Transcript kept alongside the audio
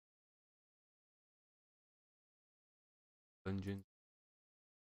Engine.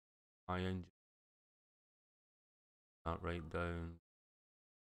 My engine. That right down.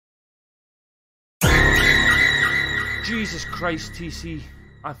 Jesus Christ, TC.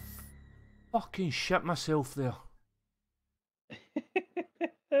 I fucking shit myself there.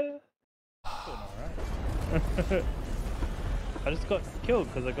 Doing alright. I just got killed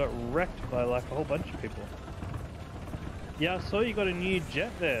because I got wrecked by like a whole bunch of people. Yeah, I saw you got a new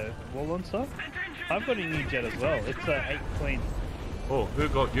jet there, Wallonsa. I've got a new jet as well. It's a 8 Queen. Oh, who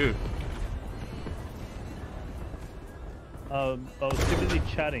got you? I was too busy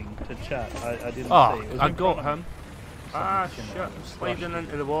chatting to chat. I didn't see. It was I in got front of him. me. Ah, Something shit, I'm sliding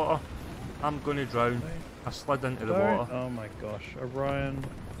into the water. I'm gonna drown. I slid into the Don't- water. Oh my gosh, Orion,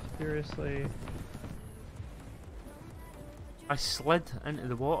 seriously? I slid into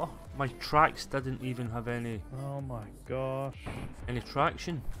the water. My tracks didn't even have any Oh my gosh.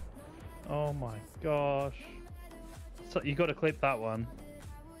 traction. Oh my gosh. So you got to clip that one.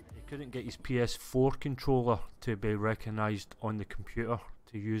 He couldn't get his PS4 controller to be recognised on the computer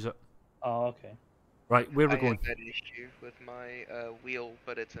to use it. Oh, okay. Right, where are we I going? had that issue with my wheel,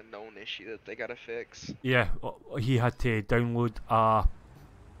 but it's a known issue that they gotta fix. Yeah, he had to download a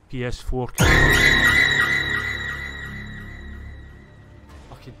PS4 controller.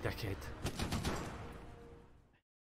 Fucking dickhead.